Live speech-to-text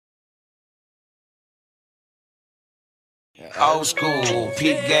Old school,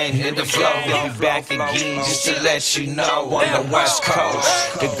 peep game, hit the flow. They be back again just to let you know. On the West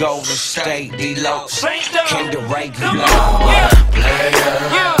Coast, the Golden State, D-Loc, came to regular.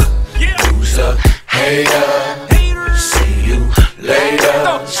 Playa, who's a hater? See you later.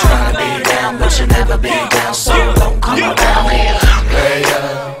 Tryna be down, but you'll never be down, so don't come around here.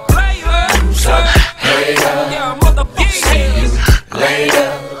 Playa, who's a hater? See you later.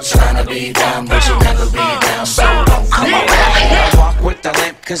 Tryna be down, but you'll never be down, so don't come around here. I walk with the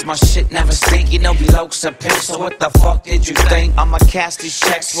limp, cause my shit never stink. You know D-Loc's a pimp, so what the fuck did you think? I'ma cash these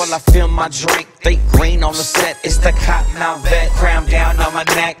checks while I fill my drink. Think green on the set, it's the Kottonmouth vet. Crown down on my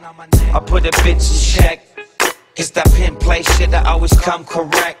neck, I put a bitch in check. It's that pin play shit, I always come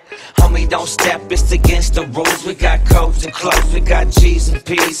correct. Homie, don't step, it's against the rules. We got codes and clothes, we got G's and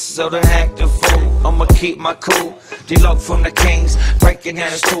P's, so don't act the fool. I'ma keep my cool. D-Loc from the Kings, breaking down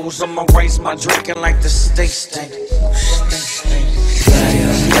his tools. I'ma raise my drinking like the stink.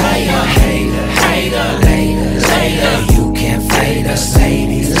 Playa, hater, later. You can't fade us,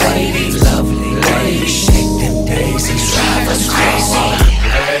 ladies, lovely ladies. Shake them daisies, drive us crazy.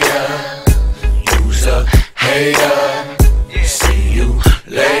 Playa, you's a hater. See you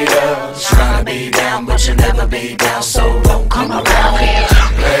later. Tryna be down, but you'll never be down, so don't come around here.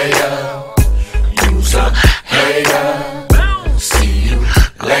 Playa, you's a hater. See you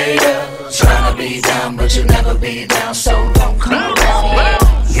later. Tryna be down, but you'll never be down, so don't come around here.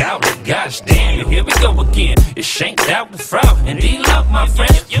 Golly, gosh damn, here we go again. It's shanked out the frog and D-Loc, my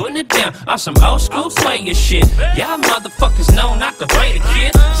friend, putting it down on some old school player shit. Y'all motherfuckers know not to play the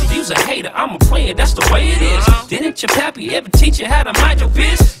kid. So you's a hater, I'm a player, that's the way it is. Didn't your pappy ever teach you how to mind your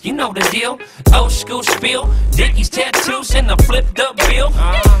biz? You know the deal, old school spill, Dickies tattoos and a flipped up bill.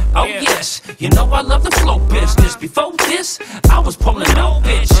 Oh yes, you know I love the flow business. Before this, I was pulling no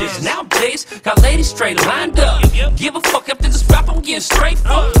bitches. Nowadays, got ladies straight lined up. Give a fuck after this rap, I'm getting straight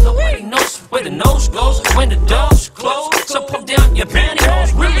up. Nobody knows where the nose goes when the doors close. So pull down your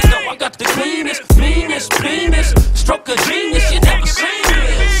pantyhose. Really though, I got the cleanest, meanest stroke of genius you never seen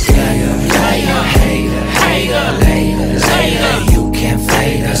this. Playa, hater, later. You can't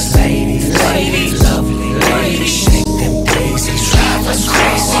fade us, ladies, lovely ladies. Shake them daisies, drive us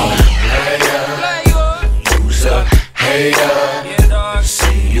crazy. Playa, you's a hater.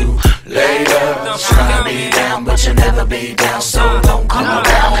 See you later. Tryna be down, but you'll never be down, so don't come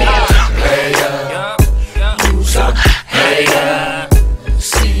around here. Playa, you's a hater.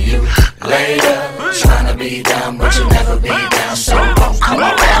 See you later. Tryna be down, but you'll never be down, so don't come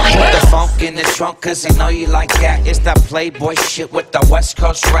around here. Put the funk in the trunk, cause I know you like that. It's that Playboy shit with the West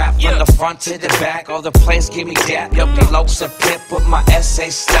Coast rap. From the front to the back, all the players give me that. Yo, D-Loc's a pimp with my essay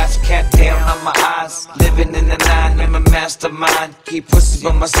stats. Cat down on my eyes. Living in the nine, I'm a mastermind. Keep pussy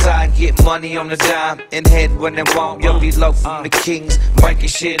on my side, get money on the dime. And head when they want. Yo, D-Loc from the Kings, breaking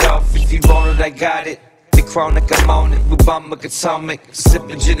shit off. If you want it, I got it. The chronic, I'm on it, with bomb atomic.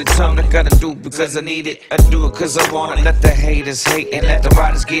 Sipping gin and tonic, gotta do it because I need it. I do it cause I want it. Let the haters hate and let the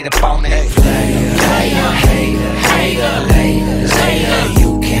riders get up on it. Playa, hater, later.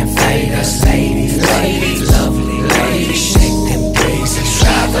 You can't fade us, ladies, lovely ladies. Shake them daisies,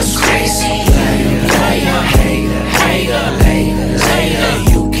 drive us crazy. Playa, hater,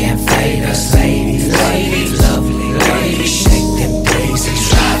 later. You can't fade us, ladies, lovely ladies. Shake them daisies,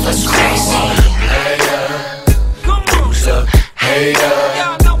 drive us crazy. Hater,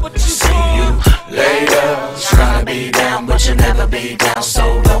 see you later. Tryna be down, but you'll never be down,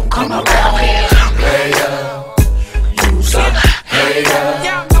 so don't come around here. Playa, you's a hater.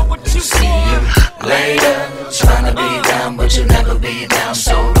 See you later. Tryna be down, but you'll never be down,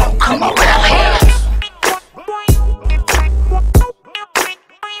 so don't come around here.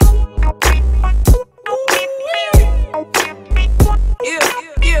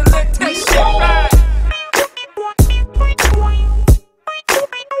 Yeah, let that shit ride.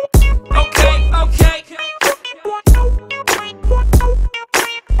 Okay.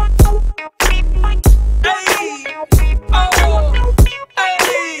 Hey, oh, hey.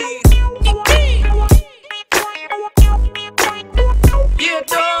 Yeah,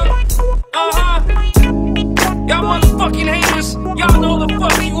 dog. Y'all motherfucking haters, y'all know the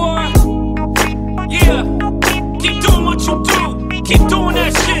fuck you are. Yeah, keep doing what you do. Keep doing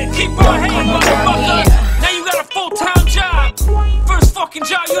that shit. Keep on hating, motherfucker. Now you got a full-time job. First fucking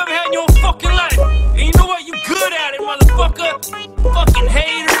job you ever had in your fucking life. And you know what? You good at it, motherfucker. Fucking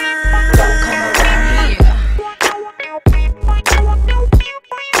hater.